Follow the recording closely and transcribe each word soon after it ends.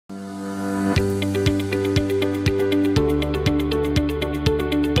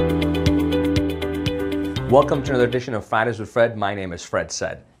Welcome to another edition of Fridays with Fred. My name is Fred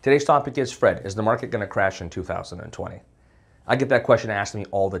Said. Today's topic is, Fred, is the market going to crash in 2020? I get that question asked me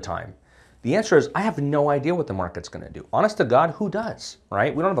all the time. The answer is, I have no idea what the market's going to do. Honest to God, who does,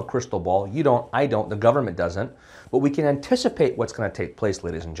 right? We don't have a crystal ball. You don't, I don't, the government doesn't. But we can anticipate what's going to take place,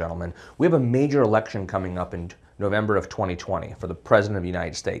 ladies and gentlemen. We have a major election coming up in November of 2020 for the President of the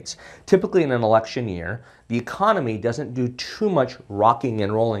United States. Typically in an election year, the economy doesn't do too much rocking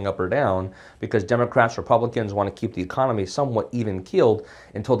and rolling up or down because Democrats, Republicans want to keep the economy somewhat even-keeled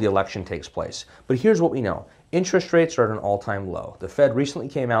until the election takes place. But here's what we know. Interest rates are at an all-time low. The Fed recently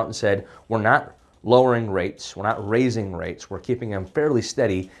came out and said, we're not lowering rates, we're not raising rates, we're keeping them fairly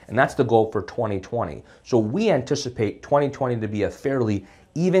steady, and that's the goal for 2020. So we anticipate 2020 to be a fairly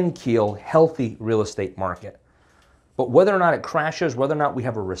even-keel, healthy real estate market. But whether or not it crashes, whether or not we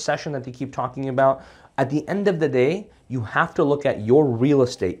have a recession that they keep talking about, at the end of the day, you have to look at your real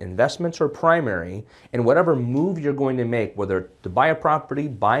estate investments or primary and whatever move you're going to make, whether to buy a property,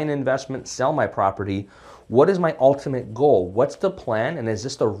 buy an investment, sell my property, what is my ultimate goal? What's the plan, and is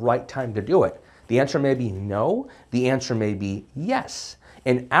this the right time to do it? The answer may be no. The answer may be yes.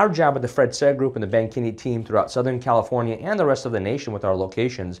 And our job at the Fred Said Group and the Bankini team throughout Southern California and the rest of the nation with our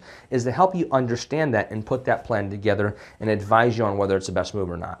locations is to help you understand that and put that plan together and advise you on whether it's the best move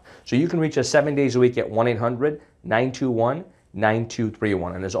or not. So you can reach us 7 days a week at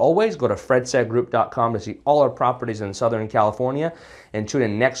 1-800-921-9231. And as always, go to fredsaidgroup.com to see all our properties in Southern California and tune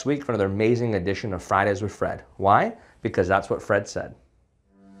in next week for another amazing edition of Fridays with Fred. Why? Because that's what Fred said.